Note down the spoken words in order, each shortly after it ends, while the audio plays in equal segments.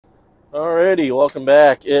Alrighty, welcome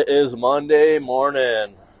back. It is Monday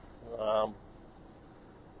morning. A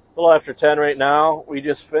little after 10 right now. We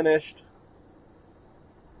just finished.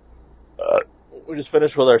 We just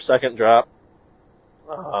finished with our second drop.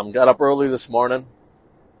 Got up early this morning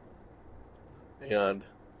and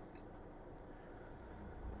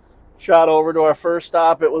shot over to our first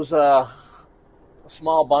stop. It was a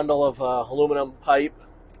small bundle of aluminum pipe.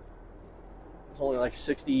 It's only like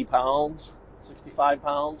 60 pounds, 65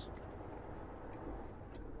 pounds.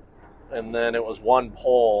 And then it was one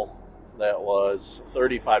pole that was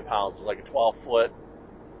 35 pounds. It was like a 12-foot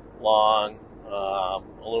long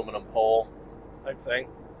aluminum pole type thing.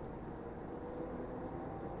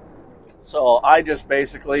 So I just I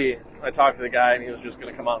talked to the guy and he was just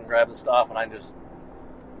going to come out and grab the stuff, and I just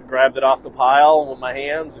grabbed it off the pile with my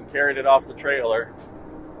hands and carried it off the trailer.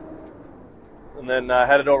 And then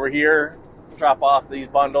headed over here, drop off these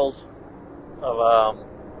bundles of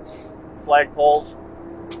flagpoles.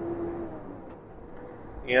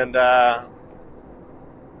 And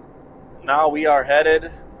now we are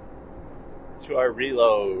headed to our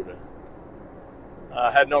reload.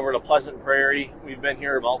 Heading over to Pleasant Prairie. We've been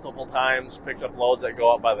here multiple times, picked up loads that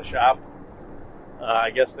go up by the shop.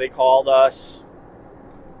 I guess they called us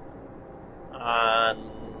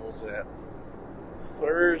on,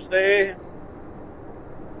 Thursday?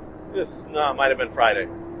 No, it might have been Friday.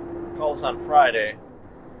 Called us on Friday,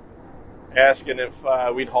 asking if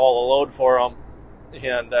we'd haul a load for them,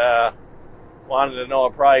 and wanted to know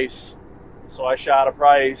a price. So I shot a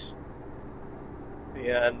price,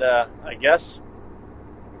 and I guess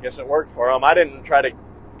it worked for them. I didn't try to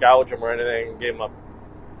gouge them or anything. Gave them a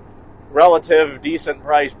relative decent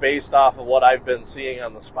price based off of what I've been seeing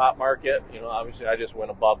on the spot market. Obviously I just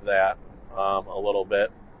went above that a little bit.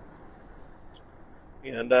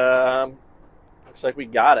 And looks like we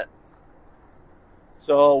got it.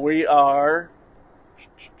 So we are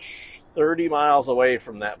 30 miles away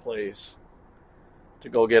from that place to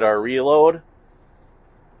go get our reload.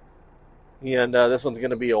 And this one's going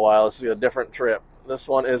to be a while. This is a different trip. This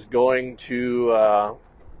one is going to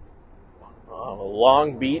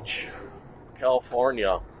Long Beach,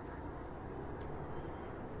 California.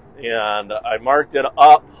 And I marked it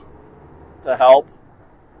up to help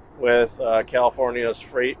with California's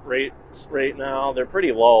freight rates right now. They're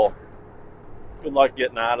pretty low. Good luck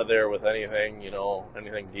getting out of there with anything,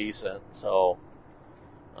 anything decent. So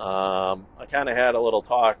I kind of had a little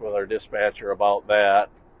talk with our dispatcher about that,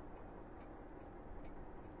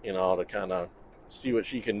 to kind of see what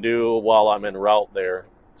she can do while I'm en route there.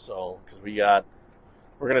 So, because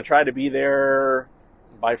we're going to try to be there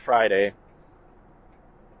by Friday.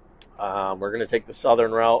 We're going to take the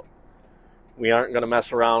southern route. We aren't going to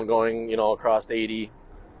mess around going, across 80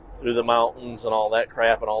 through the mountains and all that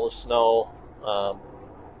crap and all the snow.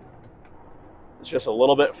 It's just a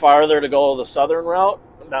little bit farther to go the southern route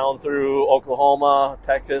down through Oklahoma,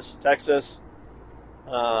 Texas,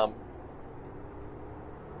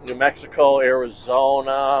 New Mexico,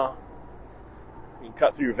 Arizona. You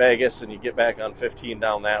cut through Vegas and you get back on 15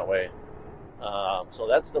 down that way. So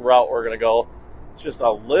that's the route we're going to go. It's just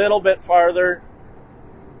a little bit farther,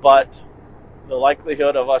 but the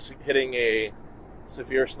likelihood of us hitting a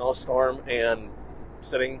severe snowstorm and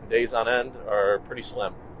sitting days on end are pretty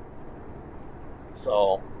slim.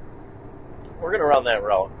 So we're going to run that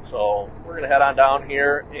route. So we're going to head on down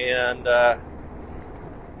here and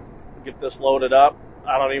get this loaded up.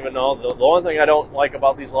 I don't even know. The only thing I don't like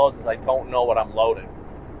about these loads is I don't know what I'm loading.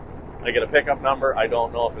 I get a pickup number. I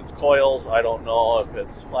don't know if it's coils. I don't know if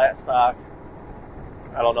it's flat stock.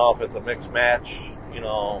 I don't know if it's a mix match,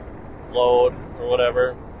 load or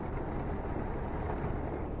whatever.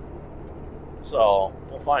 So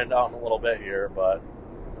we'll find out in a little bit here, but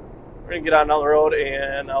we're going to get on down the road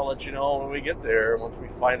and I'll let you know when we get there once we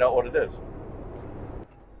find out what it is.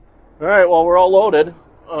 All right, well, we're all loaded.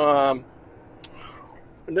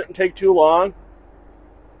 It didn't take too long. It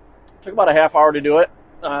took about a half hour to do it.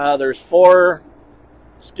 There's 4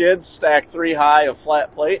 skids stacked 3 high of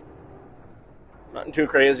flat plate. Nothing too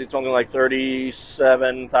crazy. It's only like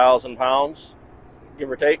 37,000 pounds,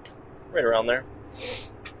 give or take, right around there.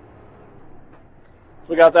 So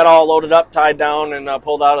we got that all loaded up, tied down, and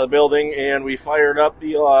pulled out of the building, and we fired up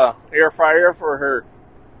the air fryer for her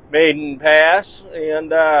maiden pass,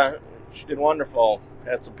 and she did wonderful.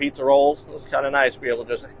 Had some pizza rolls. It was kind of nice to be able to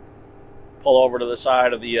just pull over to the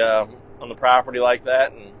side of the on the property like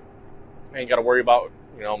that, and ain't got to worry about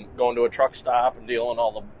going to a truck stop and dealing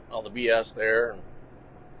all the BS there.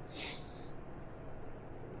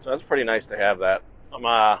 So that's pretty nice to have that.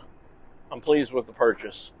 I'm pleased with the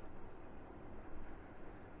purchase.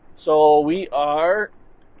 So we are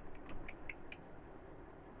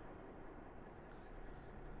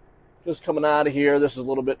Just coming out of here, this is a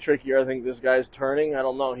little bit trickier. I think this guy's turning. I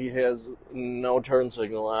don't know. He has no turn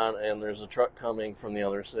signal on, and there's a truck coming from the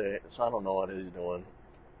other side. So I don't know what he's doing.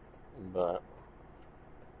 But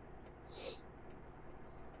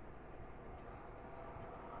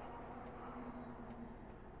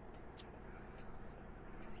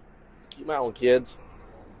keep out, kids.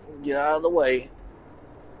 Get out of the way.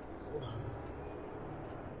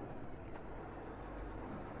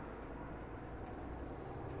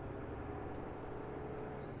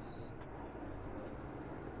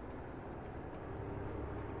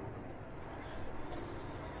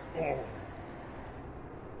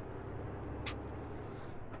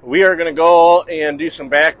 We are going to go and do some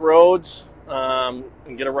back roads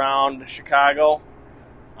and get around Chicago.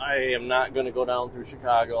 I am not going to go down through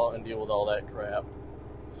Chicago and deal with all that crap.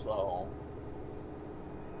 So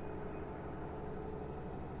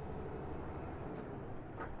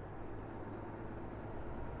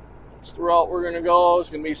that's the route we're going to go. There's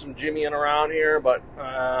going to be some jimmying around here, but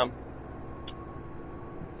we're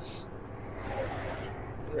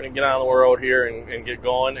going to get on the road here and get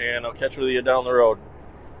going, and I'll catch with you down the road.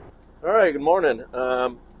 All right, good morning.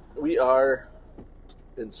 We are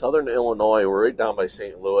in southern Illinois. We're right down by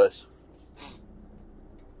St. Louis.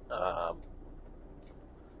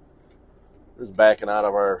 Just backing out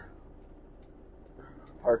of our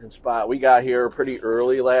parking spot. We got here pretty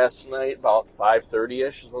early last night, about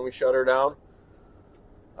 5:30ish is when we shut her down.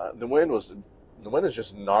 The wind is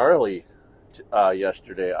just gnarly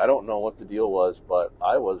yesterday. I don't know what the deal was, but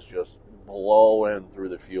I was just blowing through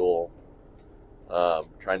the fuel.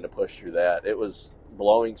 Trying to push through that. It was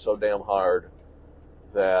blowing so damn hard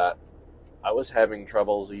that I was having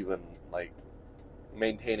troubles even like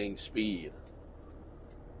maintaining speed.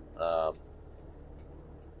 So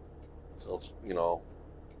it's,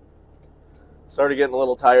 started getting a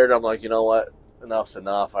little tired. I'm like, you know what? Enough's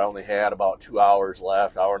enough. I only had about 2 hours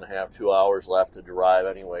left, hour and a half, 2 hours left to drive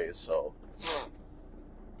anyways. So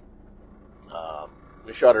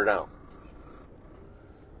we shut her down.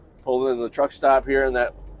 Pulled into the truck stop here, and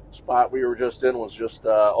that spot we were just in was just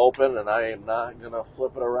open, and I am not going to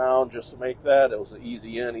flip it around just to make that. It was an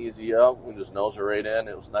easy in, easy out. We just nose her right in.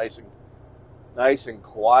 It was nice and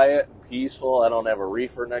quiet and peaceful. I don't have a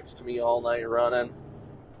reefer next to me all night running.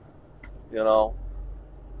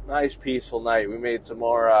 Nice peaceful night. We made some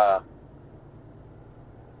more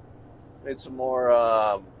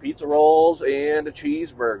pizza rolls and a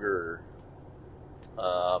cheeseburger.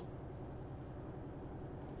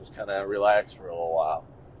 Just kind of relax for a little while.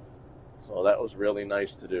 So that was really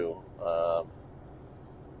nice to do. I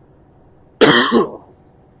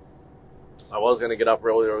was going to get up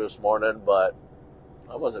earlier this morning, but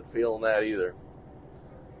I wasn't feeling that either.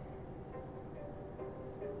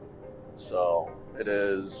 So it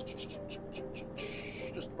is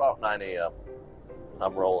just about 9 a.m.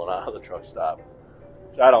 I'm rolling out of the truck stop.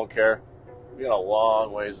 Which I don't care. We got a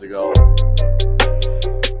long ways to go.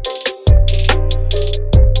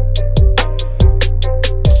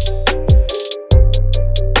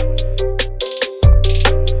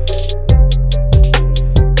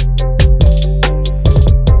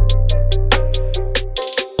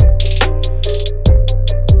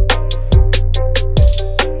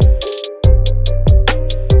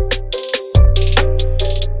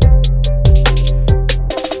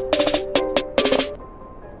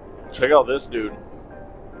 Check out this dude.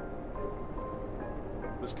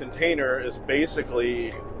 This container is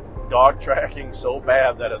basically dog tracking so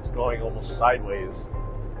bad that it's going almost sideways.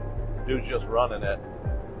 Dude's just running it.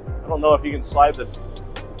 I don't know if you can slide the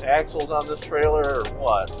axles on this trailer or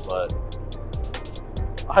what, but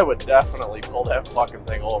I would definitely pull that fucking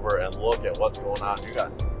thing over and look at what's going on.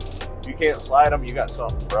 You can't slide them, you got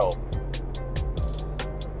something broke.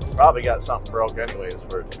 Probably got something broke anyways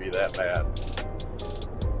for it to be that bad.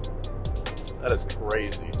 That is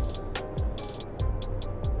crazy.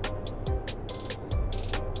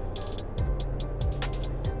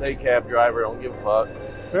 Day cab driver, don't give a fuck.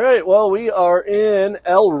 All right, well, we are in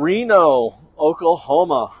El Reno,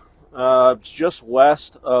 Oklahoma. It's just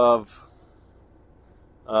west of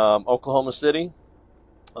Oklahoma City,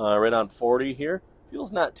 right on 40 here.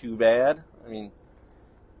 Feels not too bad. I mean,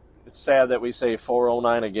 it's sad that we say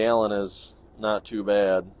 $4.09 a gallon is not too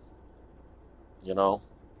bad,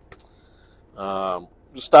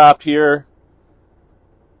 Just stopped here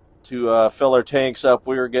to fill our tanks up.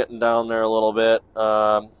 We were getting down there a little bit.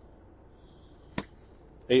 $800,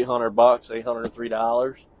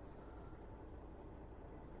 $803.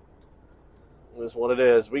 That's what it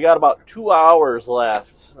is. We got about 2 hours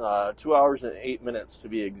left. 2 hours and 8 minutes to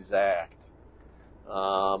be exact.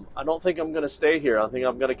 I don't think I'm going to stay here. I think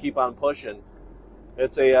I'm going to keep on pushing.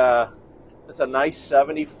 It's a It's a nice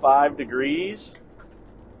 75 degrees.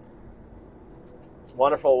 It's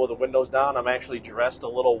wonderful with the windows down. I'm actually dressed a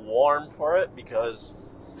little warm for it because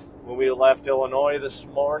when we left Illinois this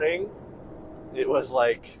morning, it was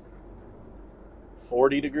like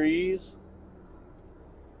 40 degrees.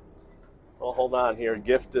 Well, hold on here.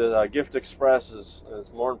 Gift Express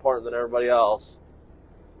is more important than everybody else.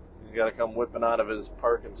 He's got to come whipping out of his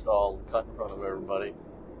parking stall and cut in front of everybody.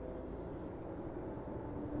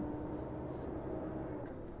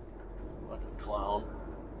 Fucking clown.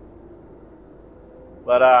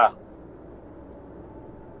 But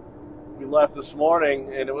we left this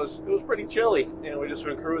morning and it was pretty chilly, and we've just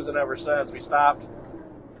been cruising ever since. We stopped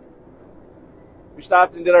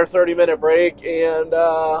and did our 30-minute break and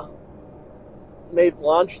made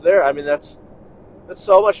lunch there. I mean, that's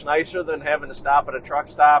so much nicer than having to stop at a truck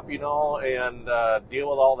stop, you know, and deal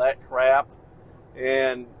with all that crap.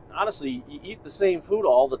 And honestly, you eat the same food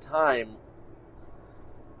all the time.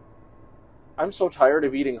 I'm so tired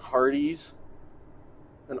of eating Hardee's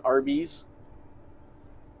and Arby's.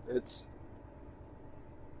 It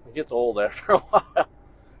gets old after a while.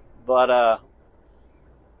 But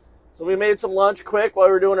so we made some lunch quick while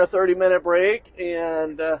we were doing our 30-minute break,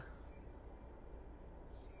 and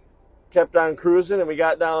kept on cruising, and we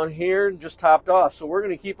got down here and just topped off. So we're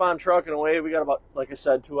going to keep on trucking away. We got about, like I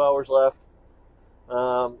said, 2 hours left.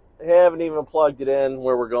 Haven't even plugged it in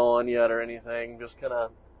where we're going yet or anything. Just kind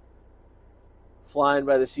of flying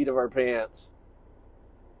by the seat of our pants.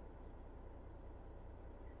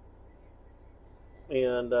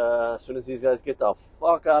 And as soon as these guys get the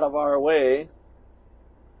fuck out of our way,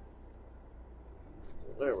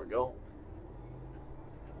 there we go.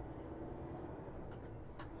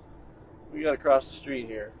 We got to cross the street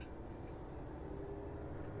here.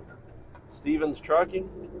 Stevens Trucking.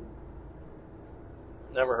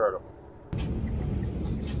 Never heard of them.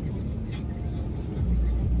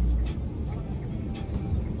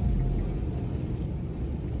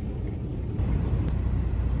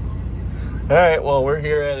 All right, well, we're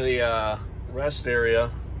here at a rest area.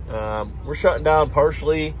 We're shutting down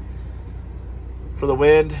partially for the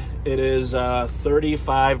wind. It is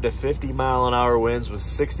 35 to 50 mile an hour winds with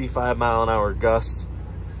 65 mile an hour gusts.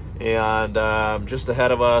 And just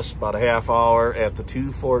ahead of us, about a half hour at the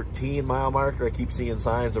 214 mile marker, I keep seeing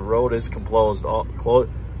signs the road is closed.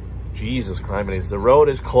 Jesus Christ, the road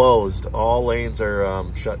is closed. All lanes are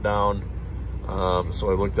shut down.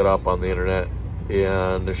 So I looked it up on the internet,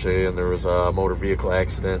 and they're saying there was a motor vehicle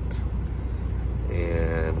accident,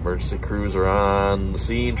 and emergency crews are on the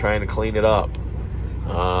scene trying to clean it up.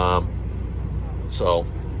 So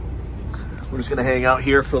we're just gonna hang out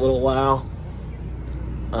here for a little while.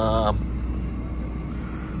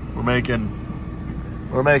 We're making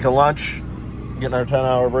lunch, getting our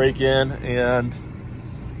 10-hour break in, and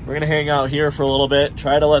we're gonna hang out here for a little bit,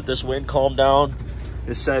 try to let this wind calm down.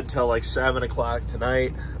 It's said till like 7 o'clock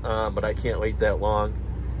tonight, but I can't wait that long.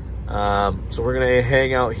 So we're gonna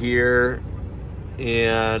hang out here,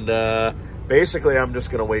 and basically I'm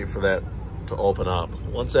just gonna wait for that to open up.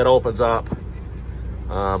 Once that opens up,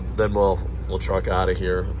 then we'll truck out of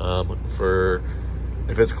here.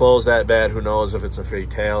 If it's closed that bad, who knows if it's a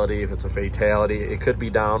fatality. If it's a fatality, it could be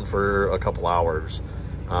down for a couple hours.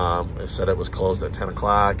 It said it was closed at 10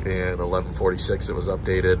 o'clock, and 11:46 it was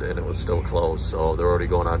updated, and it was still closed. So they're already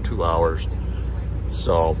going on 2 hours.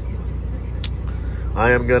 So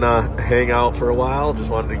I am gonna hang out for a while. Just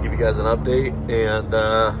wanted to give you guys an update, and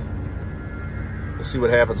we'll see what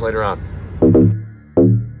happens later on.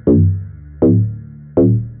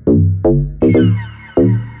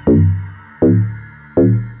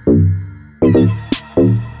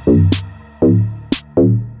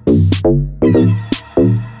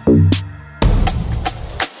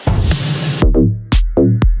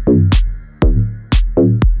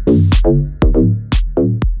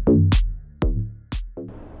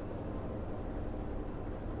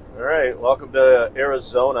 Welcome to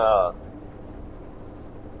Arizona.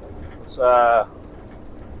 Let's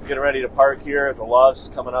get ready to park here. The Love's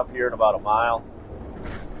coming up here in about a mile.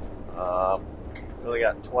 We only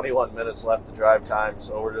got 21 minutes left to drive time,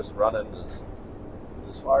 so we're just running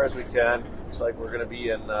as far as we can. Looks like we're going to be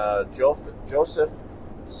in Joseph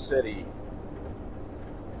City.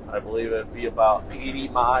 I believe it'd be about 80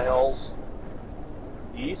 miles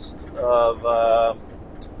east of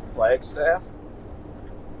Flagstaff.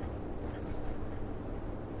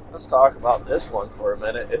 Let's talk about this one for a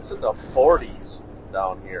minute. It's in the 40s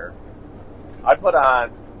down here. I put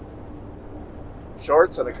on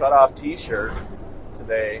shorts and a cutoff t-shirt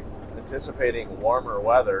today, anticipating warmer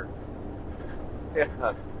weather.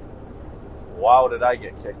 Yeah. Wow, did I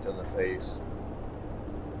get kicked in the face.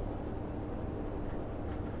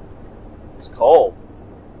 It's cold.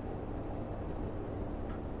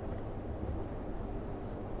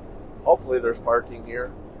 Hopefully there's parking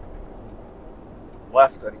here.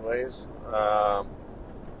 Left anyways.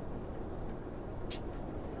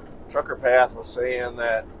 Trucker Path was saying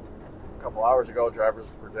that a couple hours ago,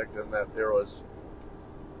 drivers were predicting that there was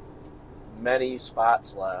many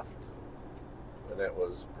spots left. And it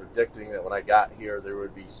was predicting that when I got here, there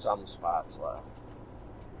would be some spots left.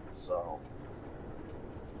 So,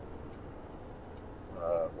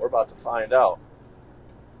 we're about to find out.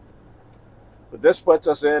 But this puts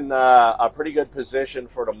us in a pretty good position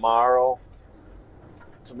for tomorrow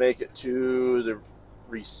to make it to the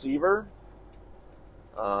receiver.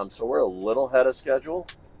 So we're a little ahead of schedule.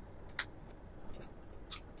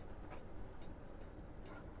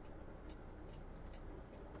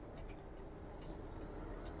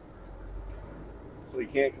 So we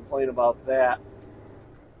can't complain about that.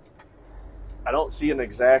 I don't see an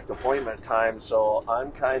exact appointment time, so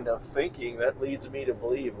I'm kind of thinking that leads me to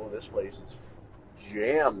believe, well, this place is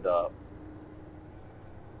jammed up.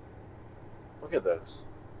 Look at this.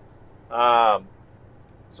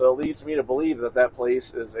 So it leads me to believe that that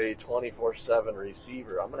place is a 24/7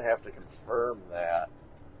 receiver. I'm going to have to confirm that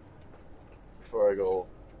before I go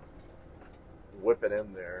whip it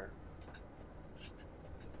in there.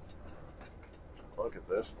 Look at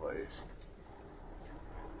this place.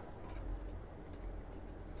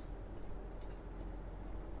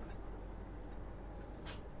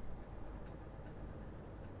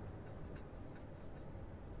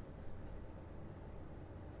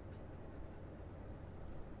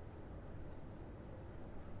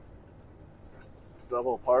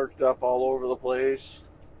 Double parked up all over the place.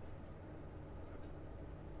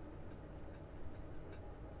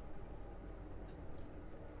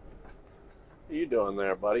 What are you doing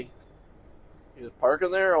there, buddy? You just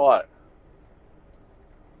parking there or what?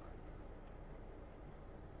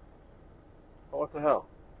 Oh, what the hell?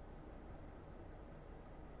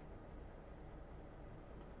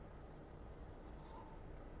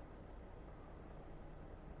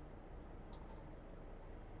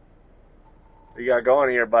 What you got going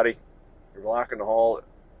here, buddy? You're blocking the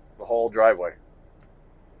whole driveway.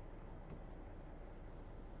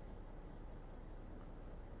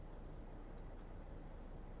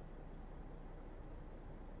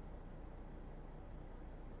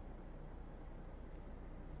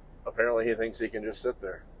 Apparently he thinks he can just sit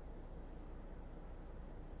there.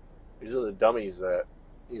 These are the dummies that,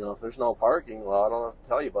 if there's no parking, well, I don't have to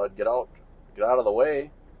tell you, bud, get out of the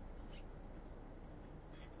way.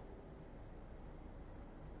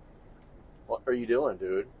 What are you doing,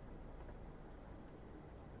 dude?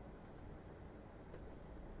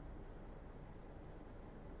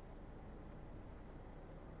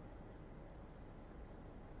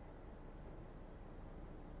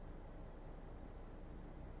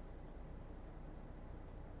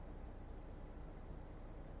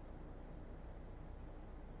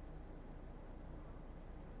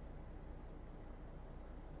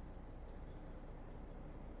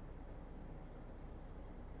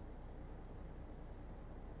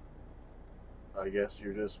 I guess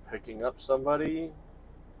you're just picking up somebody.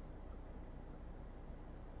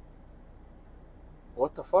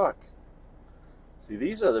 What the fuck? See,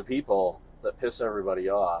 these are the people that piss everybody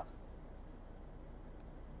off.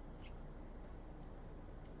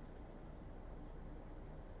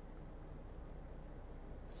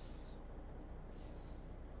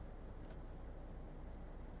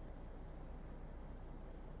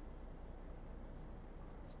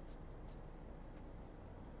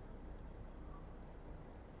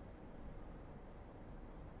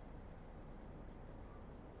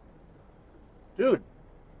 Dude.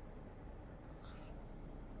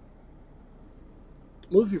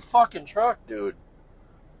 Move your fucking truck, dude.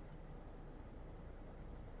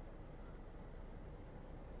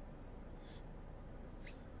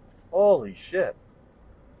 Holy shit.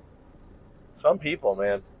 Some people,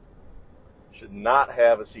 man, should not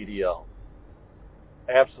have a CDL.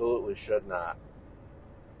 Absolutely should not.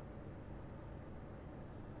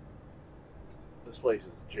 This place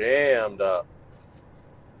is jammed up.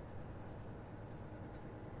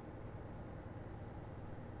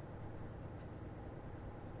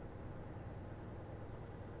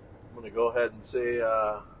 I'm going to go ahead and say,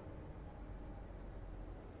 I'm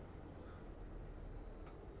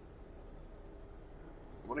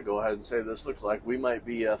going to go ahead and say this looks like we might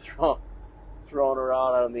be thrown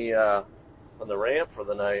around on the ramp for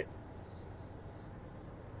the night.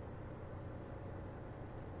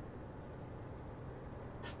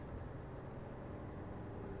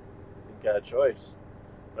 Got a choice.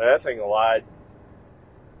 That thing lied.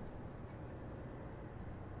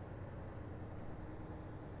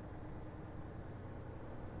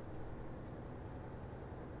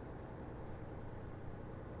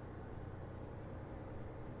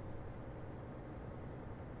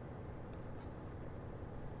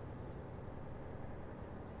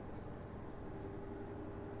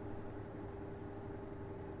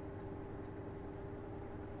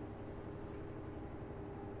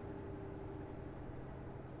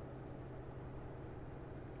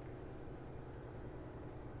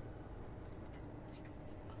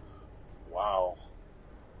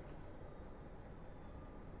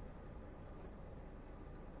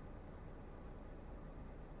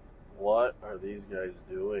 are these guys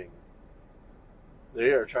doing? They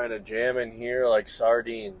are trying to jam in here like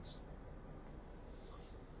sardines.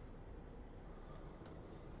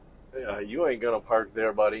 Yeah, you ain't gonna park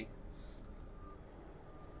there, buddy.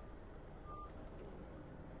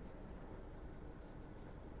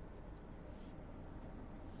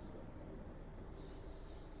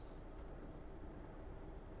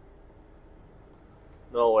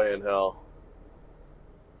 No way in hell.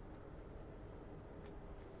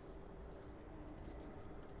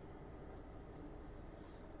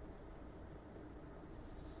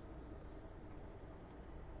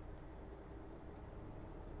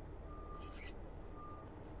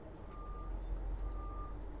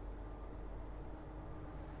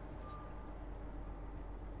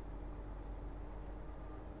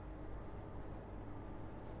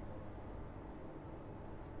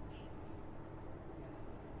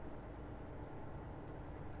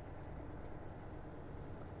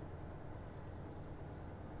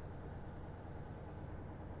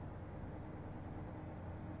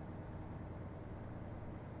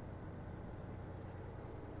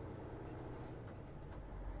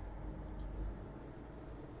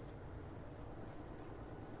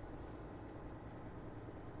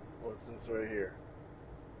 What's this right here?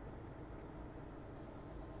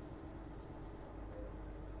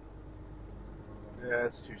 Yeah,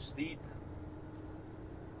 it's too steep.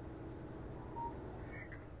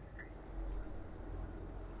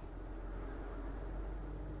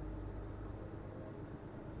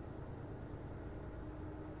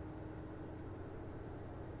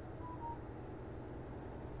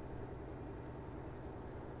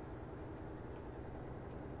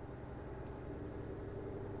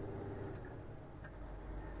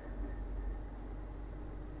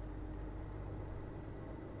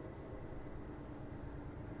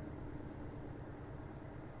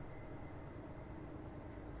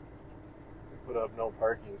 Put up no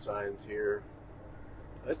parking signs here.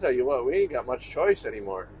 I tell you what, we ain't got much choice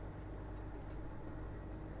anymore.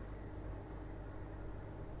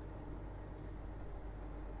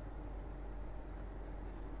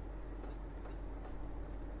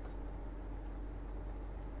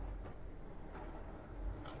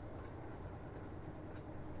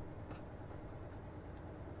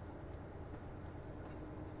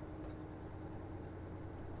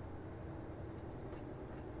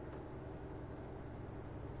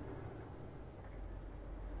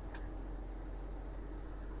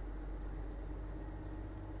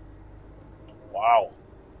 Wow.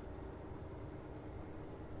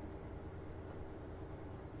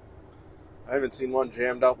 I haven't seen one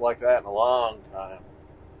jammed up like that in a long time.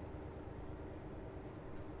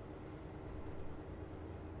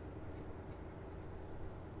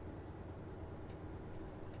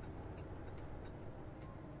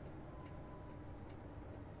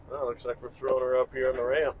 Well, looks like we're throwing her up here on the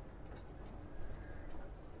ramp.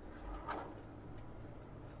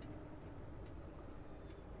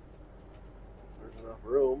 If there's enough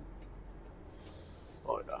room.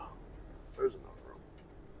 Oh, no. There's enough room.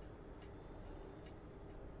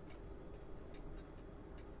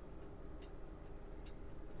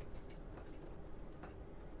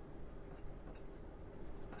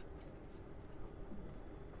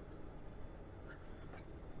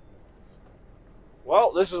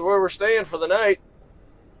 Well, this is where we're staying for the night.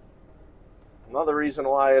 Another reason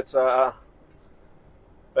why it's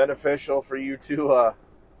beneficial for you to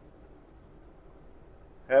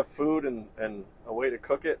have food and a way to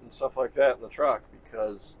cook it and stuff like that in the truck,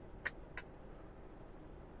 because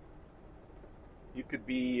you could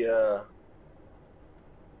be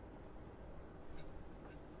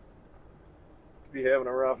having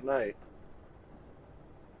a rough night.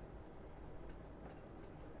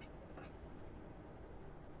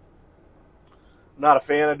 I'm not a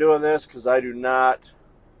fan of doing this because I do not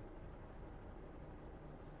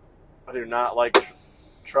like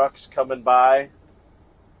trucks coming by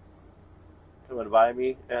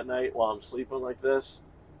me at night while I'm sleeping like this.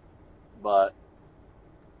 But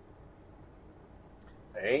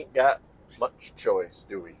I ain't got much choice,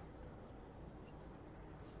 do we?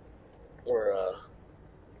 Or you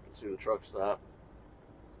can see the truck stop.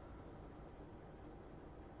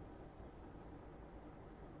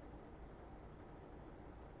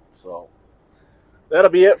 So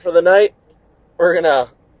that'll be it for the night. We're gonna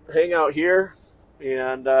hang out here,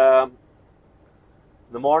 and in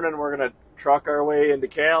the morning we're gonna truck our way into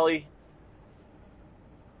Cali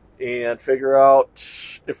and figure out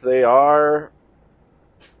if they are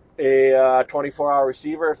a 24-hour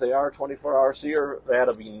receiver. If they are a 24-hour receiver,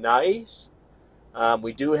 that'll be nice.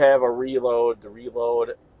 We do have a reload. The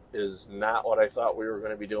reload is not what I thought we were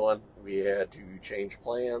going to be doing. We had to change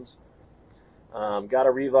plans. Got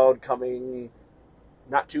a reload coming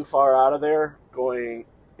not too far out of there, going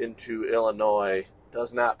into Illinois.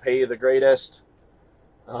 Does not pay the greatest,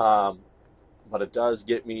 but it does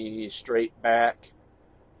get me straight back.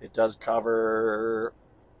 It does cover,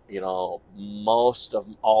 most of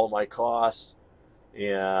all of my costs,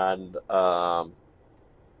 and all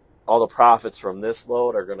the profits from this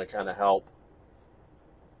load are going to kind of help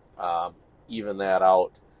even that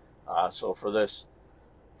out. So for this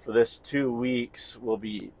 2 weeks, we'll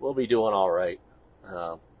be doing all right.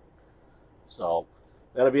 So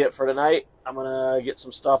that'll be it for tonight. I'm gonna get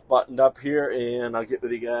some stuff buttoned up here, and I'll get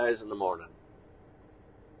with you guys in the morning.